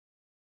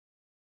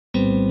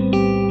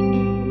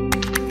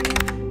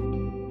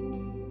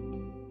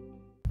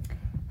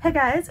Hey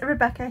guys,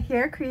 Rebecca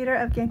here, creator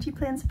of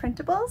GanchiPlans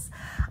Printables.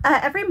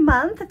 Every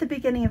month, at the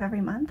beginning of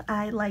every month,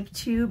 I like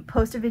to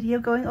post a video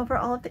going over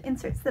all of the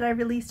inserts that I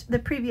released the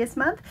previous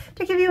month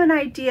to give you an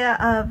idea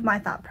of my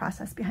thought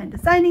process behind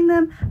designing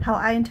them, how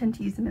I intend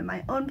to use them in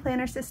my own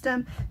planner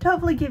system, to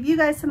hopefully give you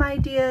guys some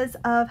ideas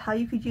of how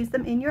you could use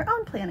them in your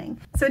own planning.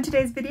 So in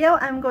today's video,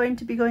 I'm going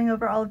to be going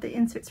over all of the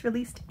inserts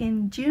released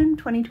in June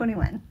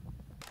 2021.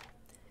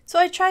 So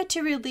I tried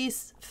to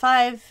release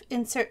 5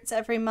 inserts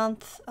every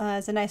month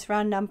as a nice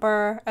round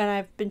number, and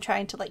I've been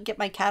trying to get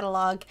my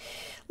catalog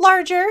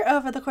larger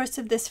over the course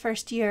of this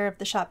first year of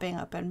the shop being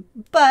open.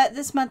 But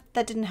this month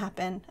that didn't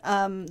happen.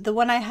 The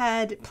one I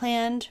had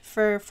planned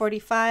for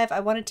 45, I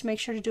wanted to make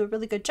sure to do a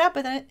really good job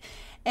with it,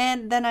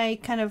 and then I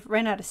kind of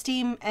ran out of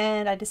steam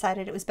and I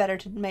decided it was better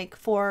to make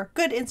 4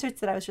 good inserts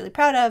that I was really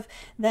proud of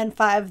than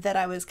 5 that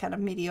I was kind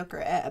of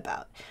mediocre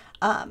about.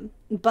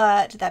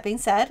 But that being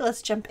said,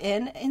 let's jump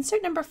in.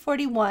 Insert number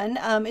 41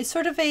 is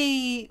sort of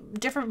a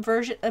different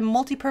version, a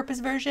multi-purpose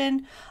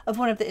version of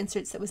one of the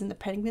inserts that was in the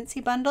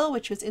pregnancy bundle,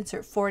 which was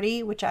insert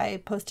 40, which I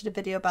posted a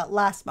video about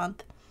last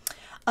month.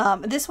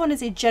 This one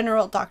is a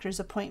general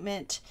doctor's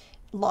appointment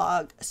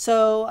log,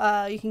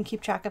 so you can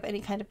keep track of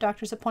any kind of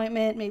doctor's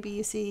appointment. Maybe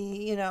you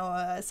see,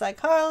 a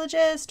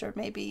psychologist, or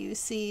maybe you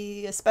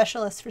see a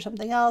specialist for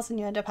something else and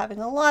you end up having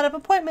a lot of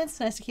appointments.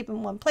 Nice to keep them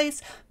in one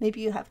place.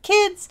 Maybe you have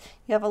kids,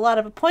 you have a lot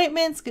of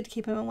appointments, good to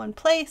keep them in one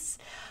place.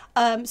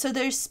 So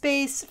there's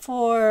space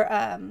for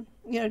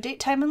date,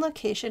 time, and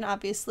location,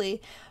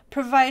 obviously,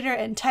 provider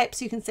and type,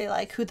 so you can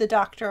say who the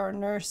doctor or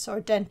nurse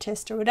or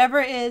dentist or whatever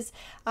it is,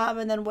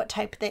 and then what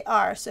type they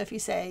are. So if you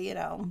say,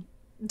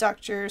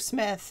 Dr.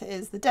 Smith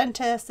is the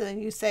dentist, and then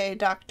you say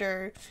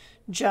Dr.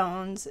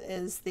 Jones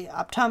is the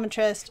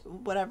optometrist,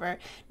 whatever.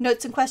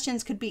 Notes and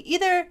questions could be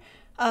either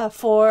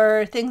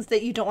for things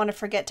that you don't want to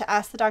forget to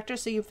ask the doctor,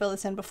 so you fill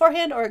this in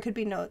beforehand, or it could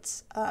be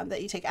notes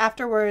that you take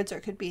afterwards, or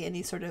it could be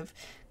any sort of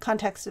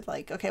context of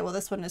okay, well,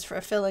 this one is for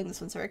a filling,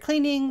 this one's for a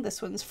cleaning,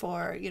 this one's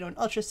for, an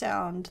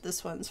ultrasound,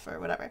 this one's for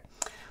whatever.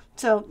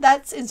 So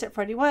that's insert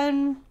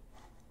 41.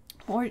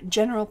 More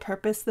general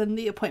purpose than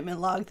the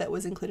appointment log that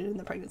was included in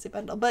the pregnancy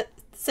bundle, but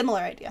similar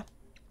idea.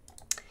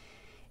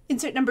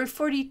 Insert number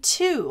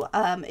 42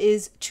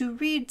 is to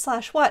read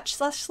 / watch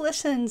 /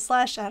 listen /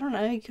 I don't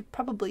know, you could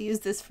probably use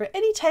this for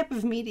any type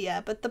of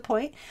media, but the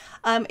point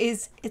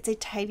is it's a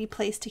tidy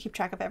place to keep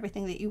track of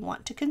everything that you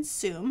want to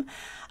consume.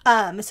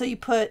 So you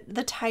put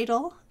the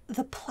title,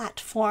 the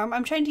platform.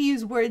 I'm trying to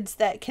use words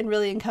that can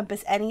really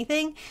encompass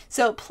anything.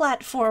 So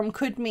platform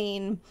could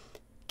mean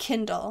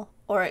Kindle,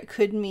 or it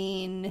could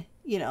mean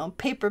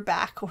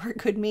paperback, or it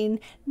could mean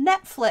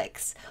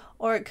Netflix,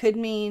 or it could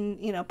mean,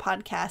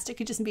 podcast. It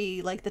could just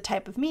be the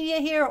type of media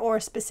here, or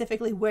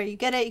specifically where you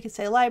get it. You could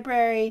say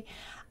library.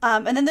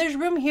 And then there's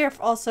room here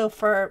also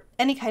for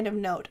any kind of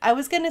note. I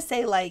was going to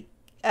say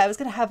I was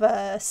going to have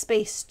a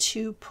space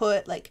to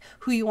put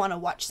who you want to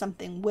watch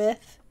something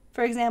with,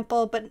 for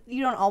example, but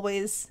you don't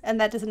always, and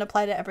that doesn't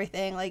apply to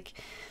everything.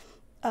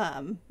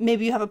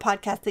 Maybe you have a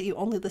podcast that you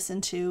only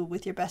listen to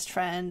with your best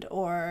friend,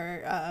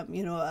 or, a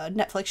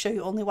Netflix show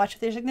you only watch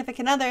with your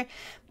significant other,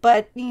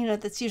 but,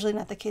 that's usually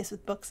not the case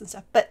with books and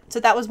stuff. But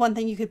so that was one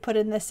thing you could put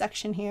in this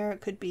section here.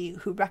 It could be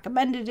who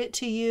recommended it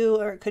to you,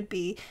 or it could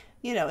be,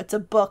 it's a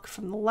book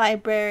from the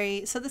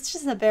library. So that's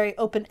just a very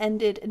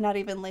open-ended and not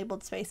even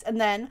labeled space.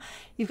 And then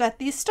you've got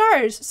these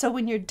stars. So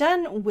when you're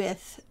done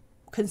with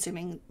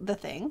consuming the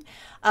thing,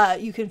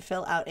 you can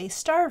fill out a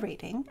star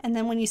rating, and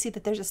then when you see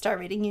that there's a star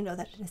rating, you know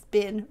that it has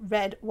been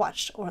read,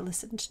 watched, or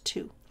listened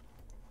to.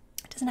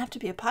 It doesn't have to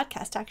be a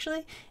podcast,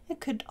 actually. It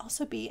could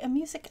also be a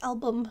music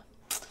album.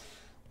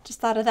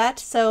 Just thought of that.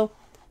 So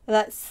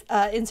that's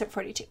insert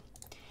 42.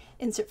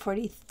 Insert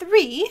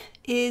 43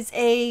 is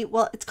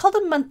it's called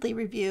a monthly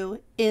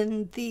review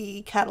in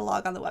the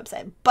catalog on the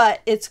website,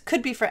 but it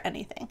could be for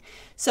anything.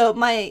 So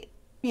my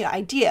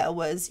idea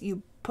was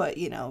you put,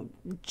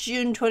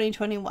 June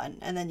 2021,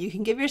 and then you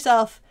can give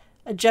yourself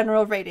a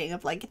general rating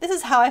of this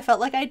is how I felt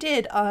like I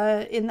did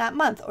in that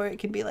month. Or it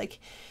can be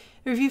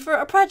review for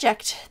a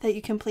project that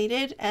you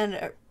completed,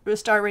 and a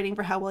star rating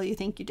for how well you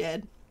think you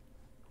did.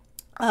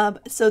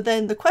 So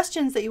then the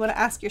questions that you want to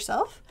ask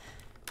yourself,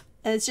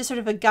 and it's just sort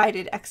of a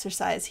guided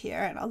exercise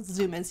here, and I'll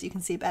zoom in so you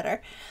can see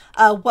better.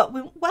 What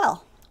went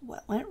well?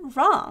 What went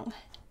wrong?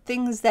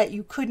 Things that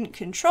you couldn't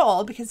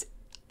control, because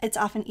it's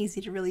often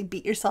easy to really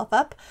beat yourself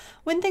up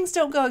when things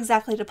don't go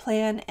exactly to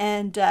plan.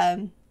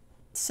 And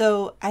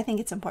so I think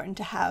it's important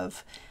to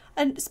have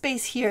a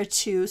space here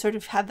to sort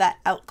of have that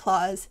out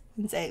clause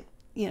and say,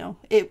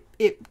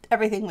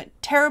 everything went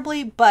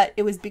terribly, but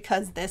it was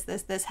because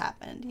this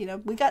happened.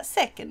 We got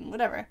sick and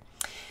whatever.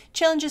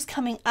 Challenges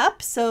coming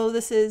up. So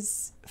this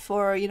is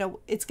for,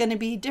 it's going to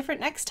be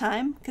different next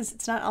time, because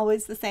it's not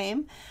always the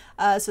same.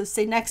 So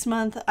say next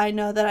month, I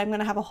know that I'm going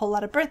to have a whole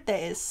lot of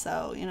birthdays.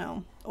 So,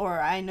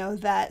 or I know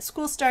that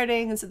school's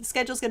starting, and so the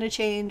schedule's going to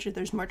change, or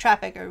there's more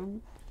traffic, or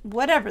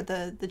whatever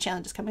the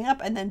challenge is coming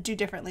up, and then do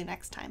differently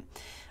next time.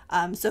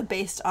 So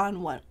based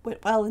on what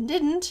went well and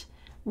didn't,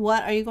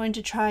 What are you going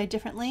to try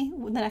differently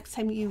the next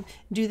time you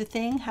do the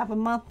thing? Have a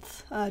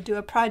month, do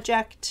a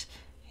project.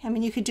 I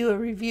mean, you could do a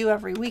review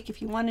every week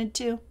if you wanted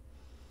to.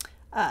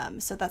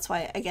 So that's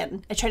why,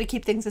 again, I try to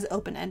keep things as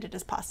open-ended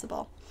as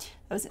possible.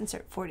 That was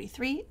insert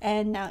 43,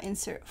 and now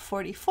insert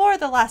 44,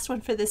 the last one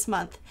for this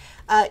month,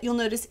 you'll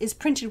notice is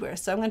Printedware.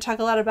 So I'm going to talk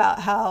a lot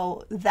about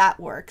how that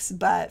works.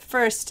 But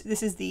first,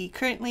 this is the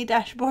currently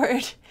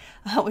dashboard,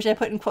 which I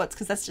put in quotes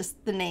because that's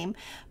just the name.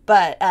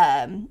 But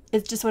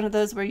it's just one of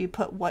those where you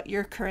put what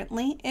you're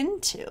currently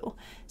into.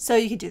 So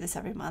you could do this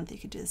every month, you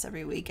could do this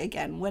every week,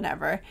 again,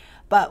 whenever.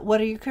 But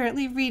what are you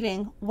currently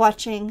reading,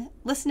 watching,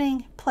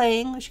 listening,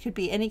 playing, which could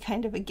be any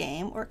kind of a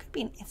game, or it could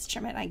be an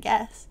instrument, I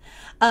guess.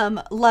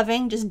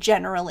 Loving, just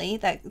generally,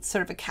 that's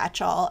sort of a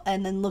catch-all,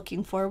 and then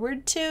looking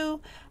forward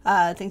to,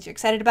 things you're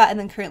excited about, and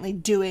then currently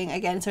doing,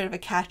 again, sort of a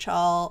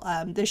catch-all.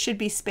 There should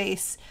be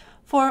space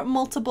for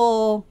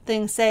multiple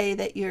things. Say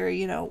that you're,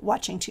 you know,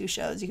 watching 2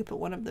 shows, you could put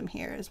one of them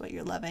here is what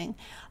you're loving.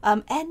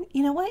 And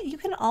you know what, you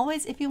can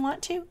always, if you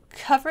want to,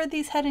 cover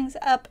these headings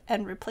up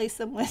and replace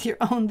them with your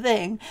own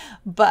thing,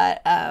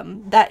 but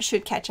that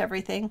should catch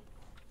everything.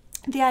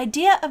 The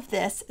idea of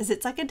this is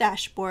it's like a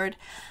dashboard.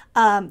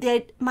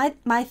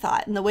 My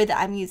thought and the way that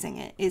I'm using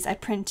it is I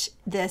print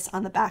this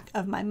on the back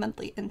of my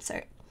monthly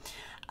insert.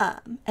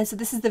 And so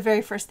this is the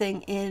very first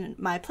thing in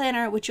my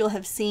planner, which you'll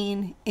have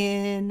seen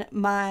in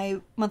my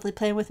monthly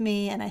plan with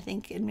me, and I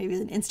think in maybe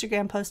an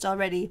Instagram post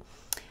already.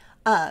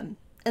 And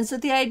so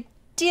the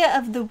idea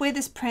of the way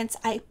this prints,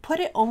 I put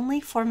it only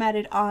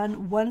formatted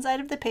on one side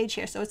of the page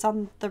here. So it's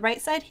on the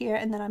right side here,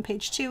 and then on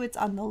page 2, it's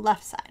on the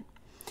left side.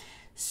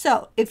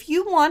 So if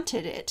you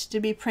wanted it to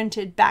be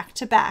printed back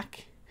to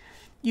back,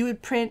 you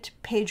would print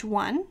page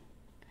 1,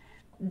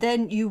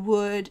 then you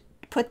would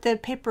put the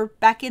paper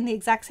back in the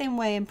exact same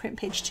way and print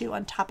page 2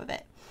 on top of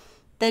it.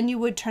 Then you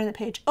would turn the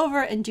page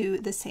over and do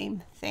the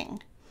same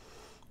thing.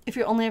 If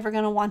you're only ever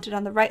going to want it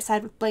on the right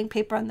side with blank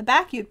paper on the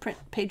back, you'd print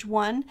page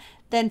 1,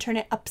 then turn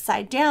it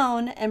upside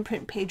down and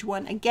print page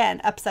 1 again,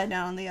 upside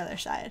down on the other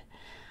side.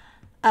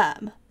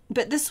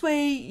 But this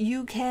way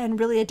you can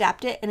really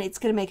adapt it, and it's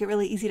going to make it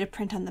really easy to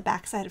print on the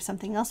back side of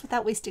something else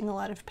without wasting a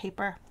lot of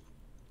paper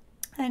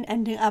and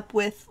ending up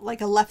with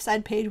like a left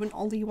side page when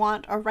all you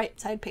want are right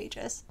side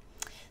pages.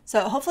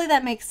 So hopefully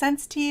that makes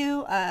sense to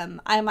you.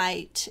 I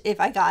might,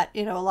 if I got,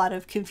 you know, a lot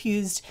of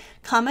confused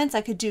comments,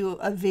 I could do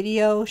a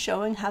video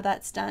showing how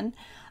that's done.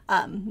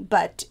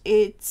 But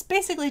it's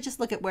basically just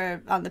look at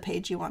where on the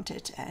page you want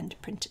it and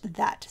print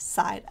that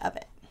side of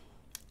it.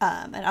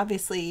 And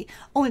obviously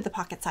only the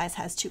pocket size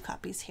has 2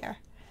 copies here.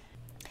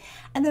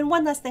 And then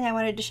one last thing I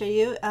wanted to show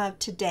you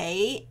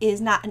today is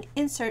not an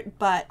insert,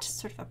 but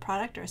sort of a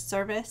product or a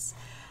service.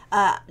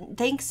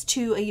 Thanks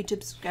to a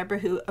YouTube subscriber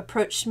who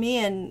approached me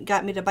and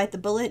got me to bite the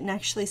bullet and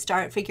actually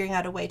start figuring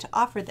out a way to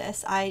offer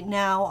this. I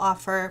now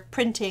offer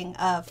printing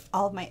of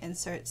all of my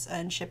inserts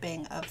and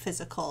shipping of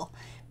physical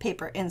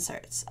paper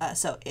inserts.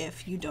 So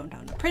if you don't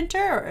own a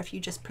printer, or if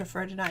you just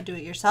prefer to not do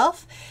it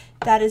yourself,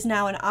 that is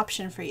now an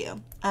option for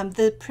you.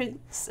 The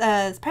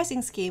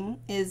pricing scheme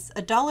is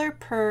 $1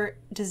 per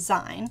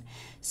design.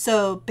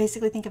 So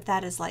basically think of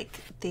that as like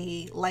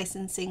the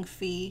licensing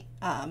fee.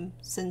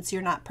 Since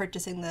you're not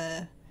purchasing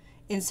the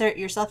insert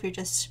yourself, you're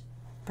just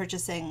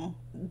purchasing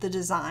the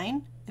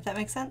design, if that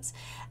makes sense.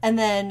 And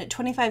then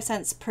 25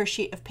 cents per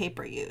sheet of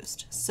paper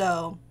used.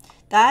 So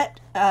that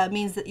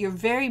means that your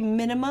very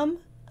minimum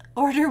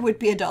order would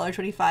be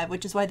 $1.25,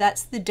 which is why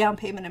that's the down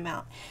payment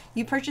amount.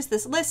 You purchase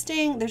this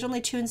listing, there's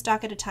only 2 in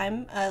stock at a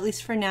time, at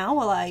least for now,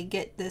 while I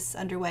get this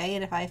underway,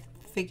 and if I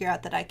figure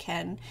out that I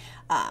can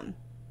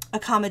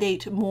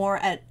accommodate more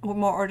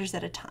orders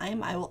at a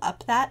time, I will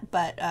up that.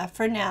 But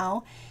for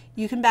now,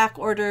 you can back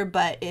order,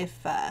 but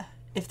if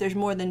there's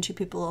more than 2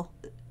 people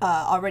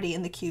already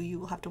in the queue, you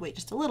will have to wait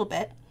just a little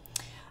bit.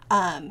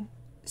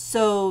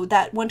 So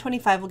that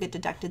 $125 will get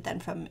deducted then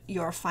from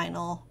your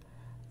final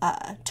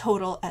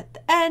total at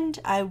the end.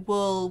 I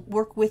will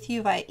work with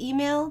you via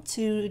email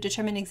to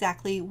determine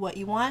exactly what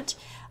you want,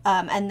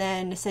 and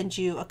then send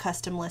you a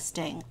custom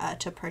listing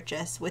to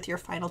purchase with your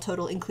final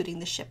total, including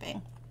the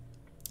shipping.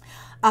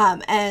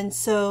 And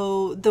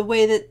so the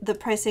way that the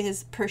pricing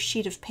is per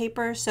sheet of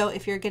paper. So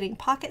if you're getting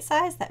pocket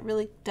size, that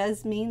really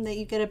does mean that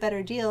you get a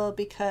better deal,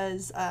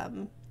 because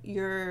as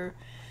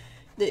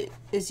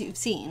you've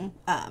seen,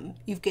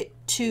 you get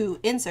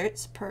 2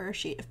 inserts per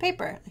sheet of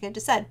paper, like I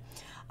just said.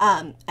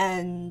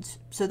 And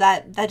so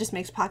that just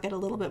makes pocket a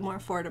little bit more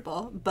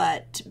affordable.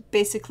 But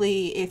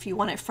basically, if you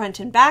want it front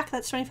and back,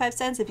 that's 25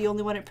 cents. If you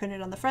only want it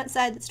printed on the front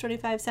side, that's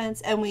 25 cents.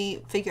 And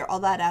we figure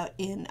all that out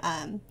in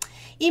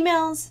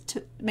emails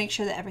to make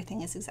sure that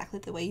everything is exactly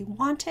the way you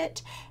want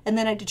it. And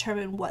then I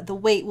determine what the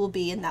weight will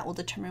be, and that will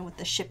determine what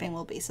the shipping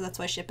will be. So that's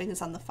why shipping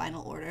is on the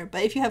final order.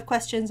 But if you have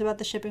questions about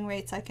the shipping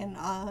rates, I can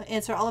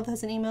answer all of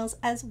those in emails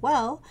as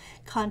well.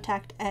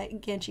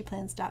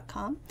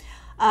 contact@GanchiPlans.com.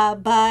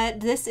 But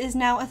this is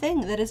now a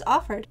thing that is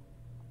offered.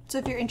 So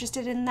if you're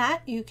interested in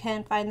that, you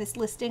can find this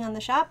listing on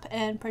the shop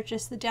and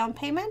purchase the down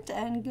payment,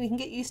 and we can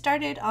get you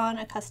started on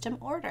a custom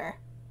order.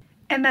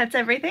 And that's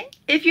everything.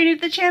 If you're new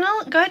to the channel,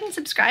 go ahead and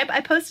subscribe. I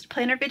post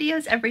planner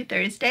videos every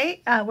Thursday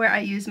where I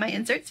use my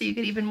inserts, so you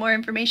get even more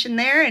information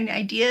there and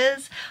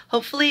ideas,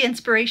 hopefully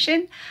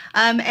inspiration.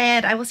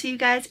 And I will see you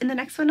guys in the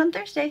next one on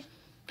Thursday.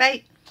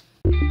 Bye.